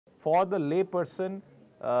for the layperson,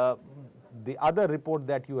 the other report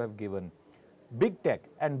that you have given. Big tech,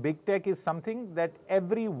 and big tech is something that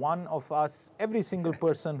every one of us, every single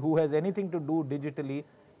person who has anything to do digitally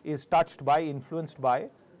is touched by, influenced by,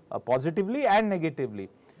 positively and negatively.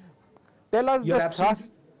 Tell us the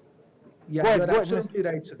thrust. Yeah, you're absolutely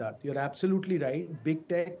right, Siddharth. You're absolutely right. Big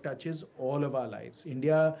tech touches all of our lives.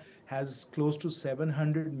 India has close to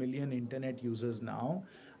 700 million internet users now,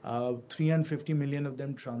 350 million of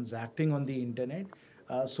them transacting on the internet.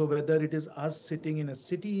 So whether it is us sitting in a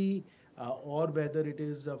city or whether it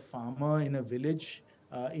is a farmer in a village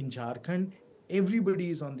in Jharkhand, everybody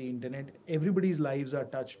is on the internet. Everybody's lives are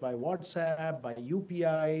touched by WhatsApp, by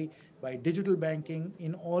UPI, by digital banking.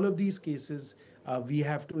 In all of these cases, we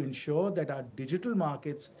have to ensure that our digital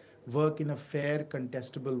markets work in a fair,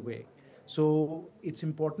 contestable way. So it's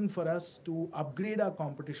important for us to upgrade our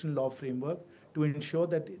competition law framework to ensure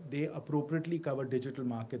that they appropriately cover digital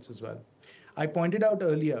markets as well. I pointed out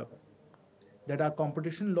earlier that our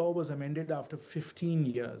competition law was amended after 15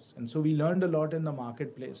 years. And so we learned a lot in the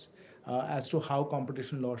marketplace as to how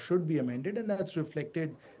competition law should be amended. And that's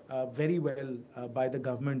reflected very well by the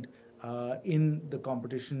government in the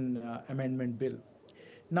competition amendment bill.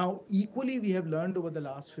 Now, equally, we have learned over the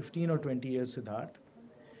last 15 or 20 years, Siddharth,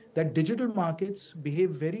 that digital markets behave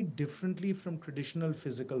very differently from traditional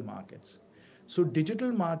physical markets. So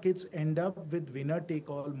digital markets end up with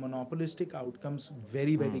winner-take-all monopolistic outcomes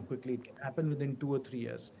very, very quickly. It can happen within 2 or 3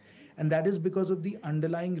 years. And that is because of the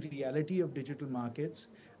underlying reality of digital markets,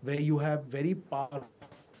 where you have very powerful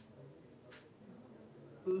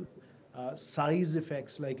size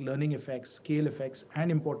effects like learning effects, scale effects,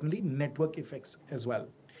 and importantly, network effects as well.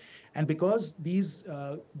 And because these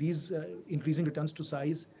increasing returns to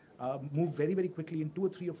size move very, very quickly, in 2 or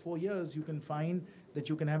 3 or 4 years, you can find that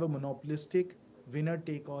you can have a monopolistic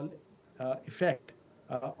winner-take-all effect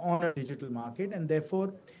on a digital market. And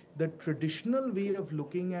therefore, the traditional way of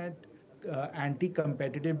looking at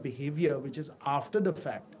anti-competitive behavior, which is after the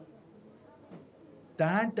fact,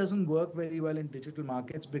 that doesn't work very well in digital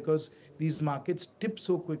markets because these markets tip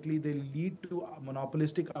so quickly, they lead to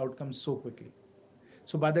monopolistic outcomes so quickly.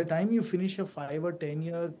 So by the time you finish a 5 or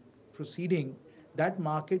 10-year proceeding, that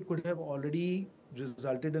market could have already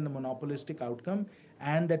resulted in a monopolistic outcome,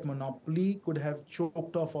 and that monopoly could have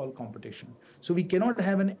choked off all competition. So we cannot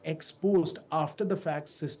have an ex-post after the fact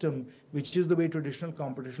system, which is the way traditional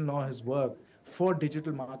competition law has worked for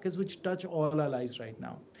digital markets, which touch all our lives right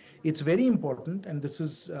now. It's very important, and this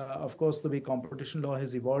is, of course, the way competition law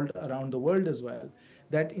has evolved around the world as well,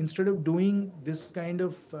 that instead of doing this kind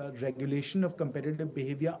of regulation of competitive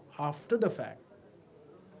behavior after the fact,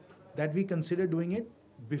 that we consider doing it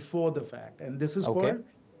before the fact. And this is called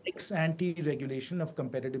ex-ante regulation of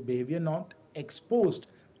competitive behavior, not ex-post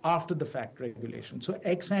after the fact regulation. So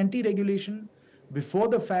ex-ante regulation before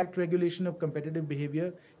the fact regulation of competitive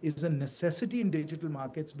behavior is a necessity in digital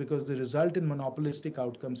markets because they result in monopolistic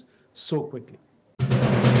outcomes so quickly.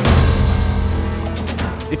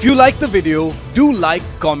 If you like the video, do like,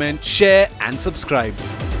 comment, share and subscribe.